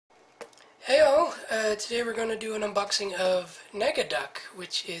Hey all, today we're going to do an unboxing of NegaDuck,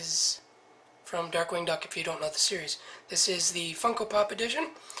 which is from Darkwing Duck if you don't know the series. This is the Funko Pop edition.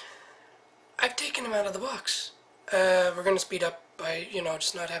 I've taken him out of the box. We're going to speed up by,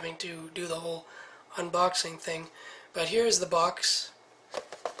 just not having to do the whole unboxing thing. But here's the box.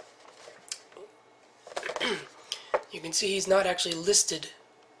 You can see he's not actually listed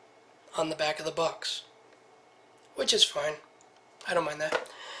on the back of the box, which is fine. I don't mind that.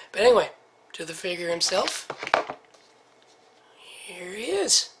 But anyway, to the figure himself. Here he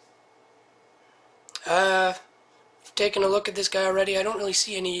is. Taking a look at this guy already, I don't really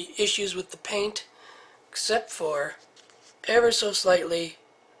see any issues with the paint, except for ever so slightly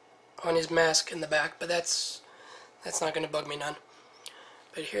on his mask in the back, but that's not going to bug me none.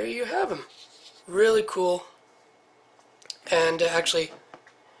 But here you have him. Really cool. And actually,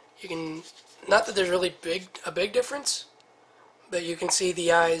 you can, not that there's really a big difference, but you can see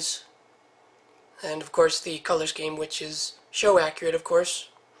the eyes, and of course the color scheme, which is show accurate, of course.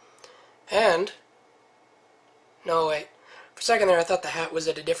 And, no wait, for a second there I thought the hat was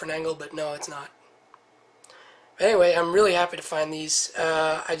at a different angle, but no, it's not. But anyway, I'm really happy to find these.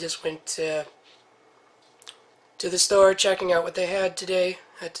 I just went to the store checking out what they had today.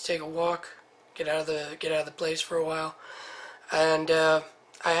 I had to take a walk, get out of the place for a while, and I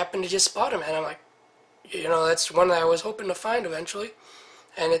happened to just spot them, and I'm like, that's one that I was hoping to find eventually.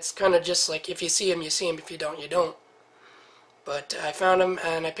 And it's kind of just like, if you see him, you see him. If you don't, you don't. But I found him,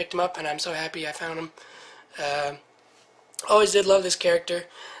 and I picked him up, and I'm so happy I found him. Always did love this character.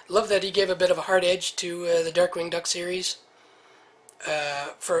 Love that he gave a bit of a hard edge to the Darkwing Duck series,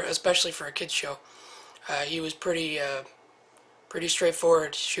 especially for a kids show. He was pretty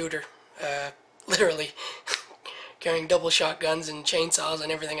straightforward shooter, literally. Carrying double shotguns and chainsaws and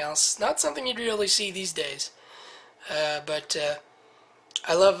everything else. Not something you'd really see these days. But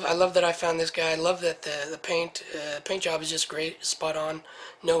I love that I found this guy. I love that the paint job is just great, spot on,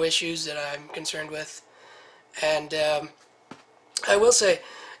 no issues that I'm concerned with. And I will say,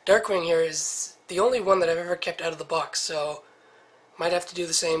 Darkwing here is the only one that I've ever kept out of the box, so might have to do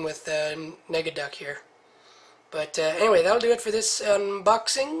the same with NegaDuck here. But anyway, that'll do it for this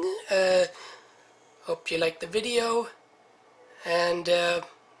unboxing. Hope you liked the video, and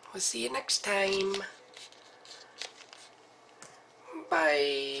we'll see you next time.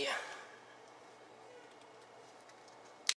 Bye.